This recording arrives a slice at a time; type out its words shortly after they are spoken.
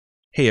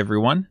Hey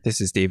everyone, this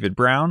is David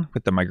Brown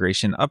with the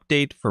migration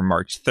update for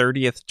March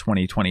 30th,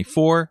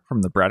 2024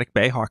 from the Braddock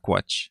Bay Hawk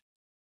Watch.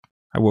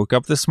 I woke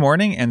up this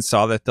morning and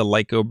saw that the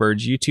eBird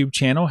YouTube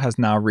channel has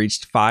now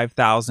reached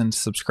 5,000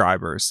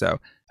 subscribers, so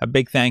a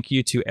big thank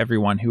you to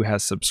everyone who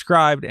has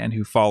subscribed and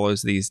who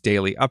follows these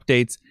daily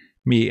updates.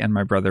 Me and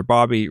my brother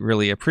Bobby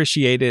really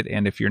appreciate it,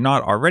 and if you're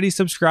not already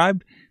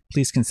subscribed,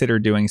 please consider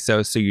doing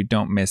so you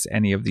don't miss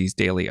any of these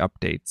daily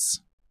updates.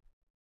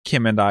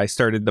 Kim and I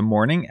started the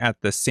morning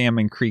at the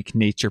Salmon Creek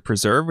Nature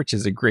Preserve, which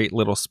is a great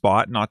little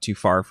spot not too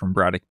far from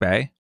Braddock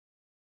Bay.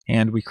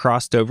 And we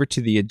crossed over to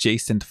the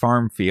adjacent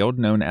farm field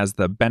known as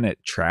the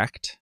Bennett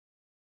Tract.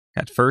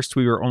 At first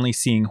we were only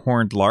seeing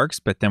horned larks,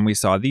 but then we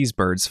saw these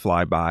birds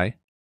fly by.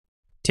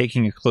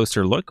 Taking a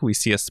closer look, we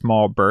see a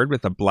small bird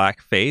with a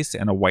black face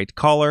and a white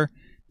collar.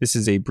 This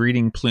is a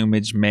breeding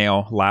plumage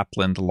male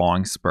Lapland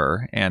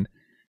longspur, and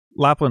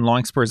Lapland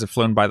longspurs have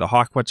flown by the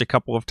Hawk Watch a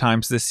couple of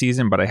times this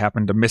season, but I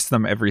happen to miss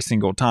them every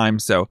single time,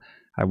 so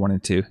I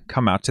wanted to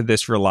come out to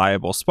this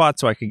reliable spot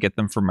so I could get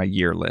them for my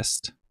year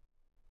list.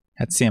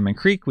 At Salmon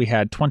Creek, we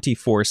had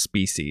 24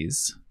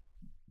 species.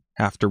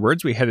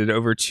 Afterwards, we headed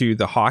over to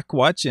the Hawk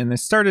Watch, and it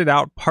started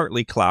out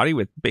partly cloudy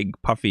with big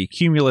puffy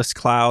cumulus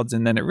clouds,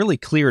 and then it really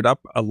cleared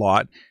up a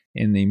lot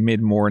in the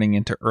mid-morning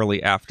into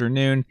early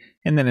afternoon,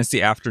 and then as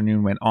the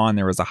afternoon went on,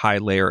 there was a high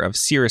layer of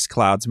cirrus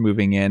clouds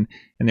moving in,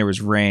 and there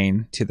was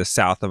rain to the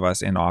south of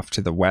us and off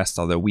to the west,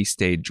 although we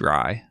stayed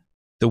dry.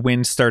 The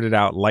wind started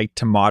out light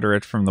to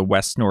moderate from the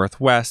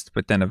west-northwest,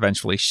 but then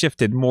eventually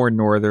shifted more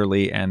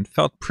northerly and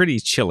felt pretty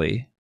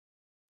chilly.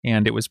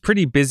 And it was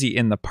pretty busy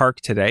in the park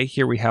today.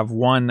 Here we have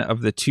one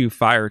of the two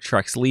fire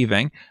trucks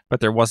leaving, but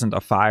there wasn't a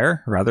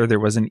fire. Rather,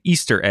 there was an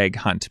Easter egg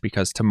hunt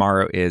because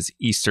tomorrow is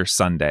Easter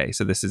Sunday.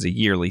 So this is a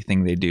yearly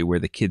thing they do where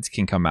the kids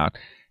can come out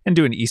and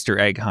do an Easter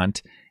egg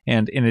hunt.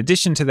 And in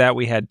addition to that,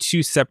 we had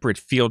two separate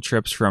field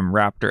trips from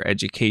Raptor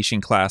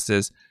education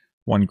classes.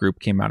 One group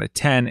came out at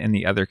 10 and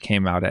the other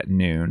came out at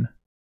noon.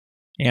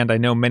 And I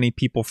know many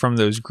people from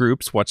those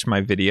groups watch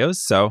my videos,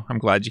 so I'm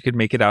glad you could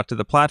make it out to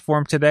the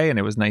platform today, and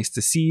it was nice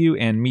to see you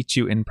and meet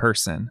you in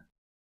person.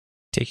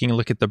 Taking a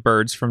look at the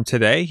birds from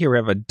today, here we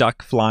have a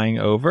duck flying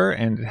over,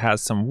 and it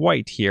has some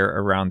white here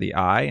around the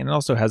eye, and it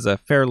also has a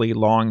fairly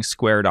long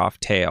squared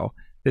off tail.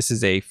 This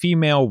is a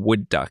female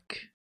wood duck.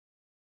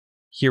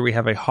 Here we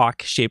have a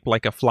hawk shaped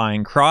like a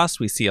flying cross.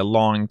 We see a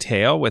long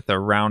tail with a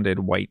rounded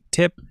white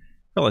tip,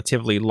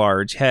 relatively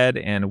large head,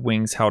 and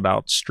wings held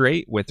out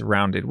straight with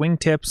rounded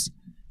wingtips.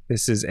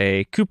 This is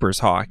a Cooper's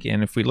hawk,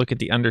 and if we look at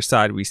the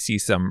underside, we see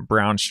some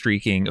brown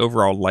streaking,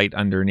 overall light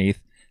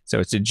underneath. So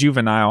it's a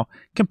juvenile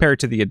compared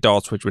to the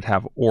adults, which would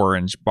have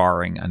orange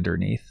barring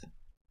underneath.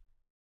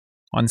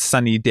 On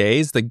sunny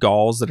days, the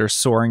gulls that are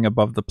soaring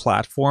above the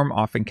platform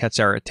often catch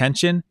our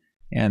attention,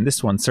 and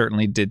this one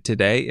certainly did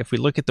today. If we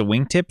look at the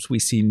wingtips, we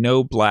see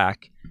no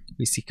black.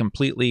 We see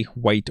completely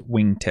white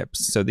wingtips.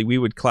 So we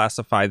would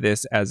classify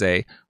this as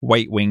a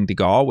white-winged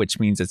gull, which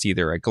means it's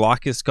either a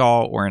glaucous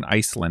gull or an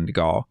Iceland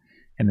gull.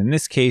 And in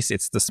this case,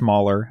 it's the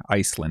smaller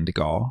Iceland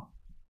gull.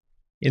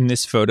 In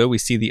this photo, we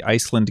see the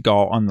Iceland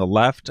gull on the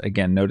left.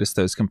 Again, notice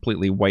those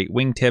completely white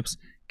wingtips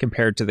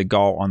compared to the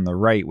gull on the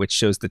right, which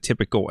shows the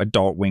typical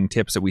adult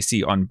wingtips that we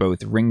see on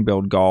both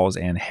ring-billed gulls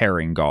and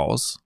herring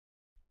gulls.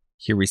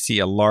 Here we see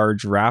a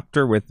large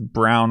raptor with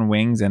brown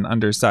wings and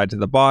underside to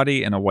the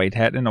body and a white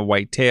head and a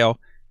white tail.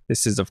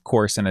 This is, of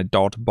course, an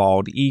adult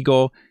bald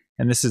eagle.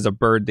 And this is a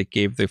bird that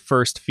gave the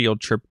first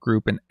field trip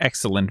group an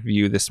excellent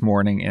view this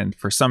morning. And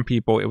for some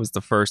people, it was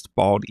the first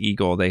bald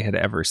eagle they had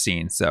ever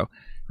seen. So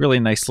really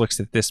nice looks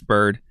at this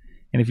bird.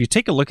 And if you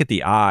take a look at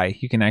the eye,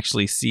 you can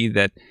actually see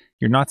that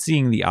you're not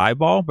seeing the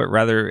eyeball, but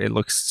rather it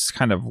looks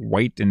kind of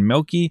white and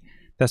milky.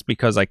 That's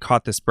because I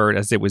caught this bird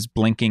as it was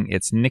blinking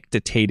its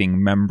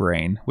nictitating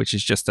membrane, which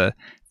is just a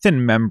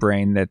thin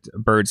membrane that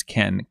birds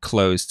can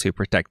close to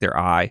protect their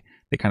eye.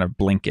 They kind of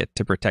blink it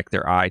to protect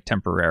their eye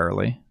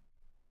temporarily.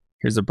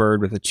 Here's a bird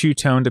with a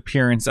two-toned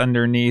appearance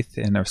underneath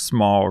and a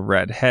small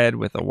red head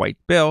with a white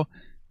bill.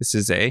 This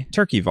is a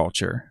turkey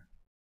vulture.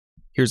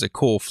 Here's a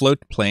cool float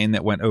plane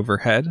that went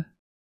overhead.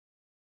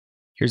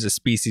 Here's a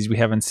species we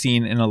haven't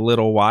seen in a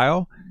little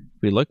while.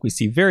 If we look, we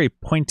see very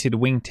pointed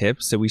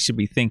wingtips, so we should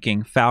be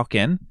thinking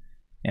falcon.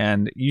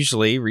 And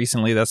usually,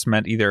 recently, that's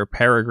meant either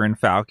peregrine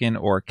falcon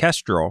or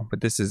kestrel, but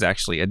this is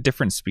actually a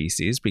different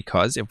species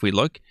because if we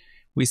look,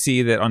 we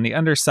see that on the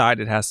underside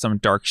it has some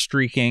dark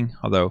streaking,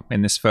 although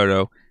in this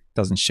photo,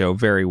 doesn't show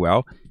very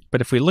well.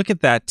 But if we look at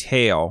that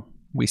tail,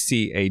 we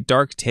see a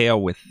dark tail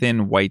with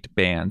thin white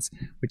bands,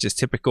 which is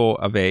typical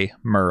of a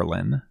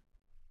merlin.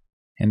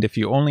 And if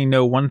you only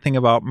know one thing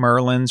about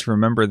merlins,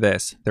 remember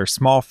this: they're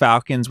small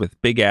falcons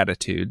with big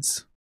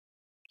attitudes.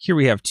 Here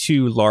we have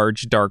two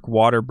large dark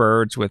water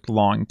birds with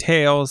long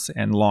tails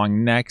and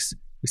long necks.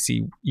 We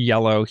see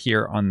yellow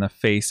here on the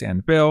face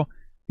and bill.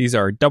 These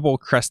are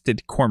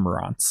double-crested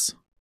cormorants.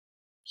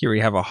 Here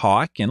we have a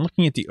hawk, and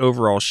looking at the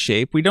overall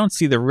shape, we don't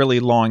see the really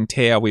long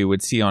tail we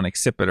would see on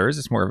accipiters.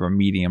 It's more of a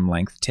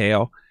medium-length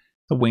tail.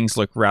 The wings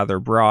look rather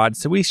broad,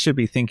 so we should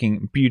be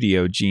thinking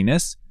Buteo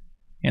genus.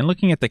 And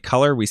looking at the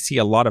color, we see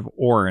a lot of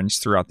orange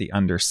throughout the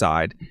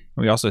underside.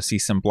 We also see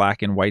some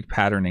black and white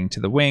patterning to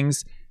the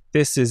wings.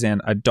 This is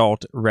an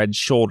adult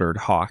red-shouldered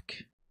hawk.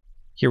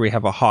 Here we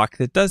have a hawk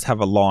that does have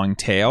a long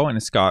tail and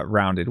it's got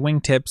rounded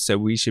wingtips, so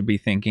we should be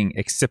thinking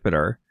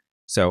accipiter.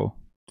 So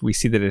we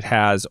see that it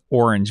has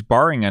orange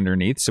barring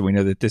underneath, so we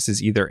know that this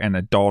is either an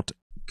adult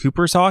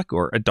Cooper's hawk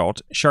or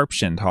adult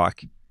sharp-shinned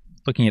hawk.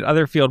 Looking at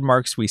other field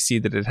marks, we see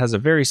that it has a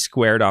very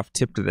squared off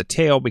tip to the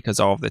tail because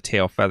all of the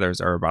tail feathers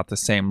are about the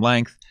same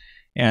length.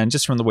 And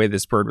just from the way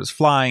this bird was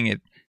flying, it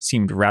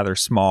seemed rather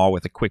small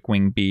with a quick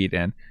wing beat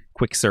and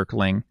quick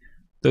circling.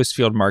 Those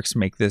field marks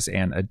make this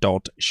an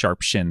adult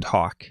sharp-shinned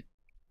hawk.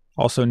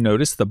 Also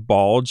notice the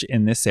bulge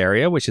in this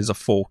area, which is a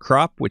full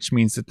crop, which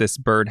means that this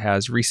bird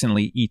has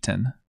recently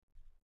eaten.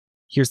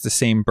 Here's the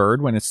same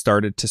bird when it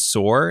started to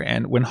soar,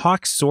 and when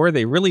hawks soar,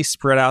 they really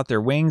spread out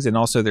their wings and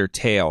also their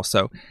tail.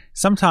 So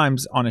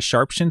sometimes on a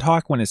sharp-shinned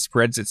hawk, when it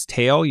spreads its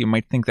tail, you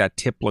might think that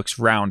tip looks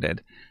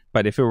rounded,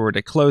 but if it were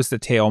to close the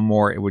tail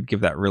more, it would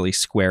give that really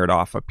squared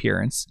off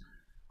appearance.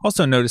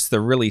 Also notice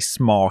the really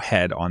small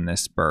head on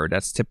this bird.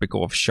 That's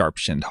typical of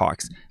sharp-shinned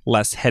hawks,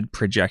 less head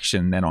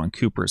projection than on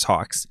Cooper's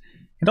hawks.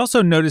 And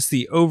also notice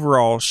the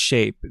overall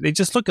shape. They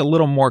just look a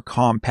little more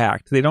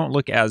compact. They don't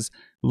look as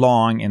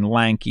long and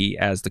lanky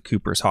as the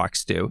Cooper's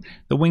hawks do.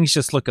 The wings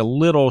just look a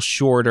little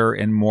shorter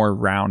and more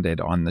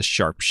rounded on the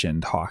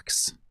sharp-shinned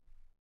hawks.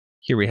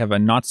 Here we have a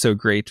not so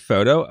great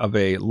photo of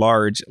a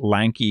large,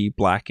 lanky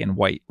black and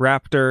white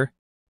raptor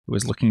who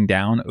was looking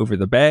down over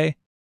the bay.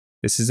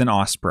 This is an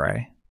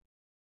osprey.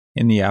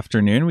 In the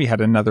afternoon, we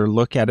had another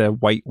look at a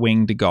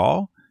white-winged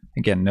gull.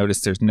 Again,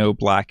 notice there's no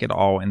black at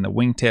all in the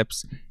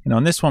wingtips. And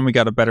on this one, we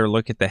got a better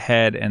look at the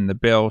head and the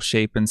bill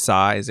shape and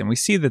size. And we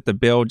see that the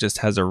bill just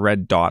has a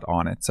red dot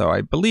on it. So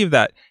I believe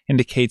that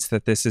indicates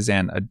that this is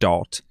an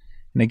adult.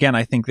 And again,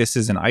 I think this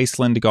is an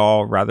Iceland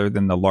gull rather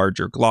than the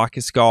larger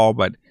glaucous gull.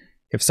 But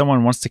if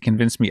someone wants to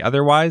convince me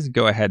otherwise,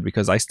 go ahead,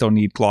 because I still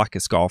need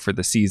glaucous gull for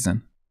the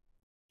season.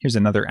 Here's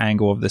another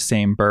angle of the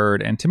same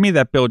bird, and to me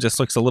that bill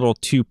just looks a little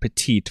too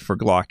petite for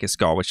glaucous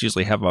gull, which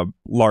usually have a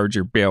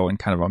larger bill and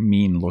kind of a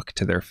mean look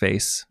to their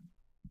face.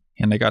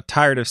 And I got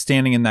tired of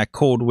standing in that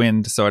cold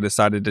wind, so I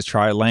decided to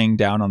try laying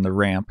down on the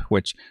ramp,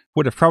 which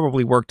would have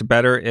probably worked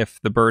better if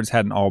the birds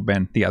hadn't all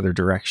been the other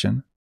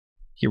direction.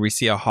 Here we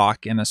see a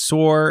hawk in a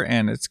soar,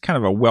 and it's kind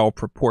of a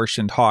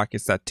well-proportioned hawk.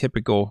 It's that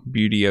typical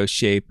buteo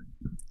shape.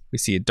 We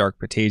see a dark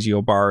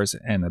patagial bars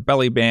and a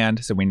belly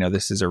band, so we know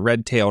this is a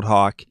red-tailed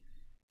hawk.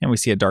 And we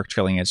see a dark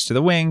trailing edge to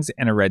the wings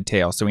and a red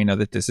tail, so we know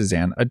that this is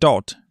an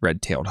adult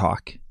red-tailed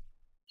hawk.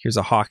 Here's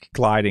a hawk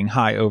gliding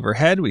high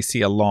overhead. We see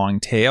a long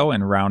tail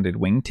and rounded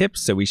wingtips,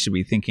 so we should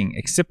be thinking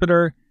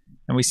accipiter.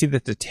 And we see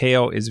that the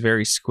tail is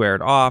very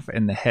squared off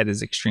and the head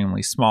is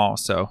extremely small,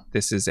 so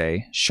this is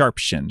a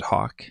sharp-shinned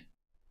hawk.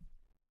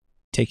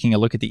 Taking a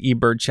look at the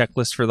eBird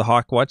checklist for the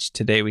Hawk Watch,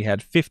 today we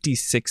had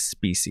 56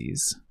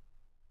 species.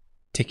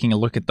 Taking a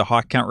look at the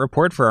hawk count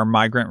report for our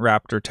migrant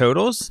raptor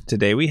totals,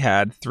 today we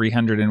had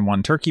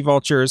 301 turkey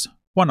vultures,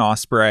 1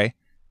 osprey,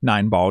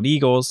 9 bald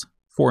eagles,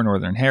 4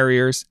 northern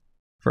harriers.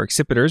 For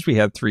accipiters, we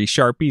had 3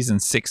 sharpies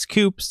and 6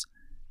 coops.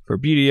 For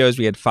buteos,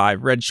 we had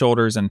 5 red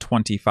shoulders and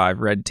 25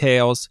 red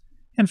tails.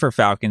 And for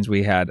falcons,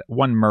 we had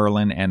 1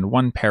 merlin and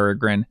 1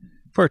 peregrine,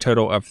 for a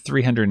total of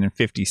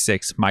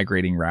 356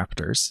 migrating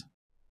raptors.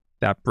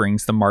 That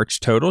brings the March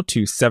total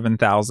to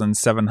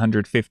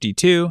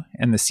 7,752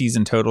 and the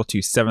season total to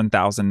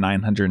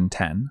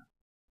 7,910.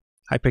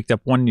 I picked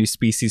up 1 new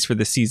species for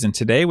the season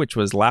today, which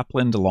was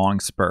Lapland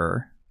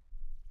longspur.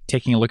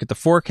 Taking a look at the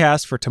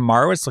forecast for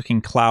tomorrow, it's looking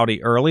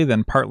cloudy early,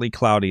 then partly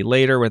cloudy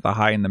later with a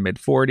high in the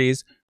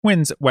mid-40s.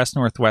 Winds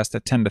west-northwest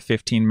at 10 to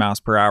 15 miles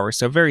per hour,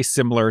 so very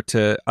similar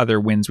to other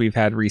winds we've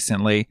had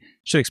recently.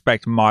 Should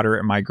expect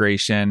moderate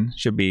migration,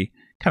 should be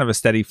kind of a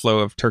steady flow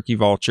of turkey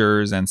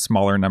vultures and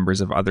smaller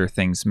numbers of other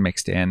things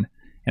mixed in.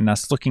 And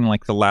that's looking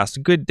like the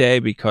last good day,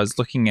 because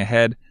looking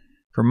ahead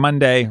for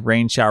Monday,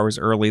 rain showers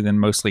early, then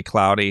mostly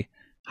cloudy,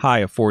 high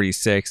of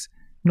 46,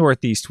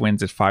 northeast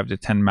winds at 5 to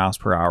 10 miles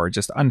per hour,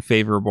 just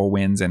unfavorable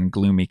winds and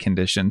gloomy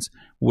conditions,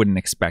 wouldn't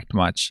expect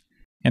much.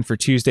 And for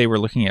Tuesday, we're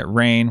looking at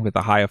rain with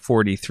a high of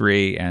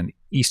 43 and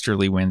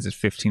easterly winds at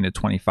 15 to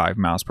 25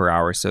 miles per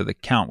hour, so the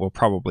count will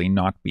probably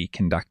not be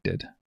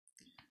conducted.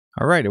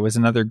 All right, it was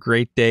another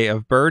great day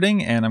of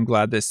birding, and I'm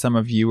glad that some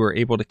of you were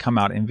able to come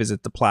out and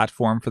visit the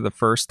platform for the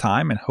first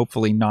time, and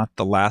hopefully not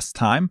the last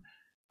time.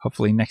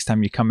 Hopefully next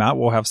time you come out,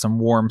 we'll have some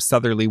warm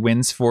southerly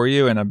winds for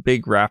you and a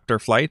big raptor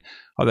flight,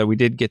 although we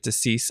did get to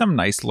see some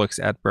nice looks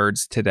at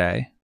birds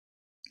today.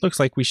 Looks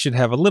like we should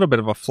have a little bit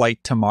of a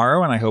flight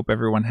tomorrow, and I hope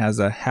everyone has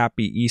a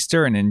happy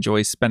Easter and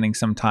enjoys spending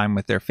some time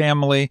with their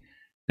family.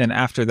 Then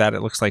after that,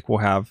 it looks like we'll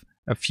have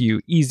a few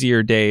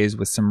easier days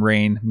with some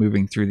rain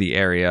moving through the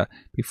area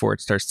before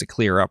it starts to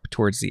clear up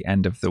towards the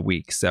end of the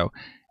week. So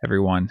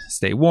everyone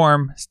stay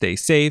warm, stay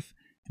safe,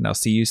 and I'll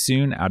see you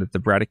soon out at the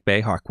Braddock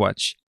Bay Hawk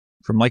Watch.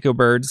 From Lyco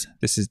Birds,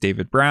 this is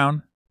David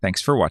Brown.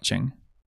 Thanks for watching.